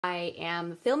I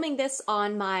am filming this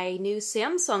on my new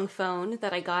Samsung phone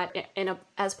that I got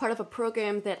as part of a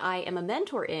program that I am a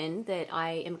mentor in that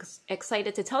I am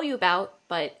excited to tell you about,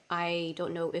 but I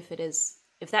don't know if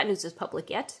that news is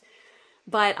public yet.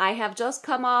 But I have just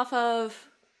come off of,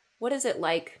 what is it,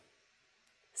 like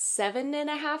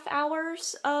 7.5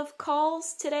 hours of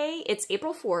calls today. It's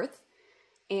April 4th,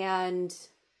 and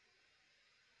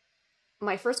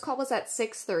my first call was at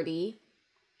 6:30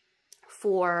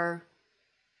 for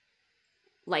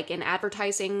like an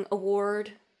advertising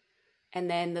award, and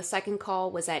then the second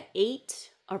call was at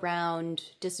 8 around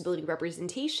disability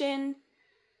representation.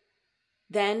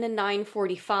 Then at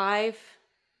 9:45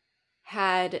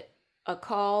 had a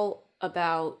call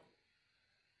about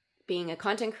being a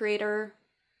content creator,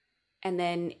 and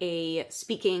then a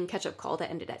speaking catch-up call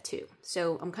that ended at 2.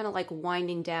 So I'm kind of like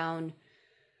winding down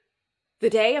the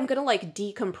day. I'm gonna like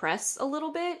decompress a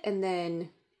little bit, and then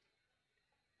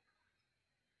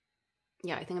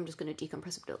yeah, I think I'm just going to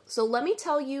decompress a bit. So let me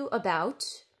tell you about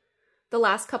the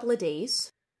last couple of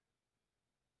days.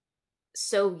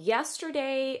 So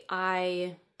yesterday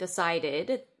I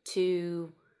decided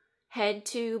to head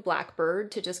to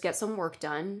Blackbird to just get some work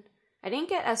done. I didn't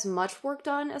get as much work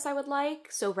done as I would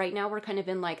like. So right now we're kind of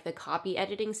in like the copy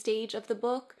editing stage of the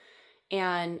book,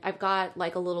 and I've got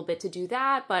like a little bit to do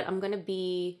that, but I'm going to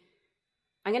be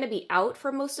out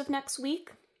for most of next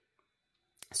week.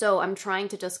 So I'm trying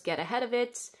to just get ahead of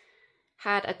it.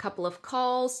 Had a couple of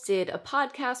calls, did a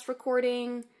podcast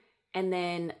recording, and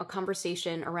then a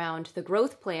conversation around the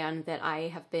growth plan that I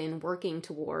have been working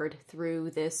toward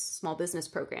through this small business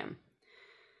program.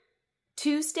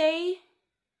 Tuesday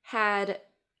had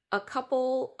a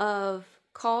couple of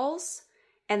calls,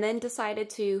 and then decided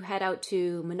to head out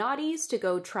to Minotti's to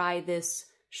go try this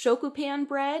shokupan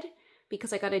bread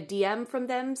because I got a DM from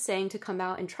them saying to come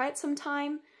out and try it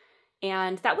sometime.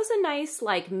 And that was a nice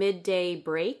like midday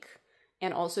break,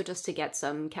 and also just to get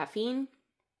some caffeine.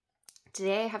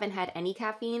 Today I haven't had any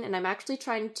caffeine, and I'm actually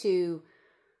trying to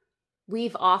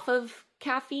weave off of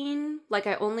caffeine. Like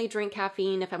I only drink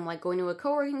caffeine if I'm like going to a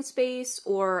co-working space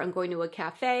or I'm going to a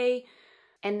cafe.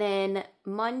 And then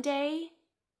Monday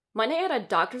I had a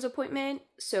doctor's appointment,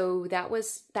 so that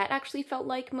actually felt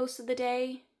like most of the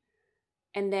day.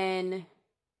 And then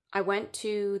I went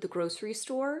to the grocery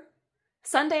store.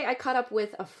 Sunday, I caught up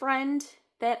with a friend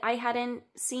that I hadn't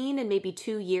seen in maybe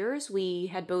 2 years.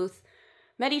 We had both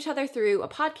met each other through a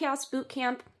podcast boot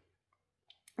camp,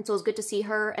 and so it was good to see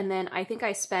her. And then I think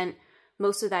I spent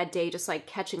most of that day just like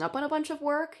catching up on a bunch of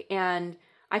work, and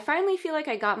I finally feel like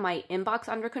I got my inbox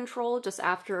under control just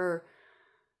after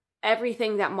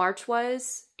everything that March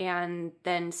was. And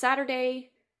then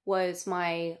Saturday was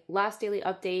my last daily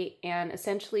update, and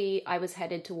essentially I was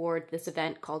headed toward this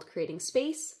event called Creating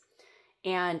Space.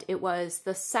 And it was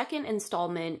the second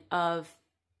installment of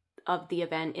the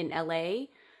event in LA.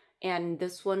 And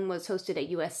this one was hosted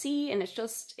at USC, and it's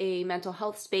just a mental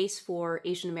health space for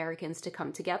Asian Americans to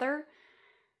come together,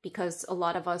 because a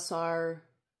lot of us are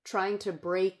trying to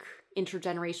break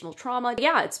intergenerational trauma.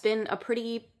 Yeah, it's been a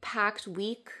pretty packed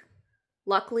week.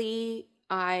 Luckily,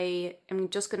 I am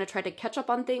just going to try to catch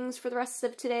up on things for the rest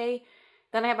of today.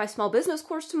 Then I have my small business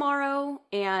course tomorrow,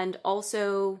 and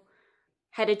also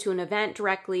headed to an event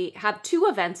directly, have 2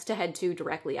 events to head to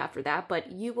directly after that,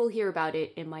 but you will hear about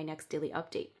it in my next daily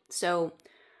update. So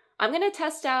I'm going to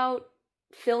test out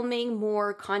filming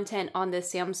more content on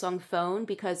this Samsung phone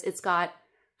because it's got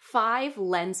 5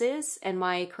 lenses and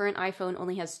my current iPhone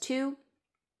only has 2.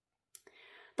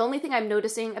 The only thing I'm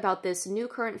noticing about this new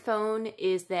current phone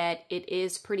is that it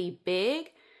is pretty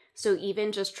big. So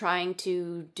even just trying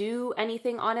to do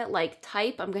anything on it, like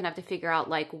type, I'm going to have to figure out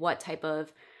like what type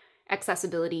of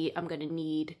accessibility I'm going to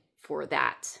need for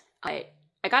that. I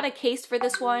got a case for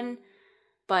this one,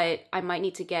 but I might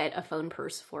need to get a phone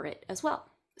purse for it as well.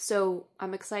 So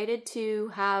I'm excited to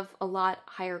have a lot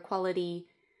higher quality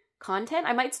content.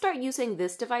 I might start using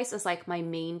this device as like my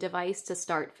main device to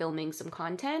start filming some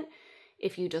content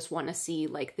if you just want to see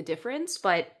like the difference.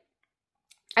 But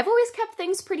I've always kept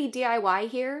things pretty DIY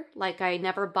here. Like I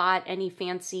never bought any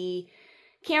fancy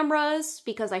cameras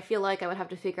because I feel like I would have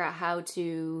to figure out how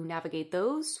to navigate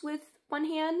those with one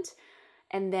hand.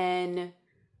 And then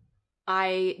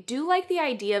I do like the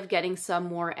idea of getting some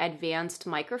more advanced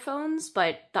microphones,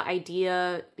 but the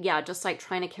idea, yeah, just like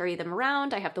trying to carry them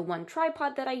around. I have the one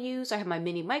tripod that I use. I have my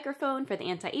mini microphone for the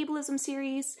anti-ableism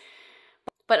series.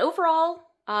 But overall,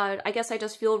 I guess I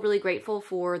just feel really grateful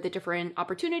for the different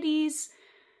opportunities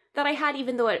that I had,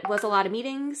 even though it was a lot of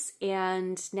meetings.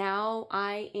 And now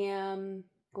I am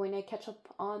going to catch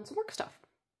up on some work stuff.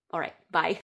 All right, bye.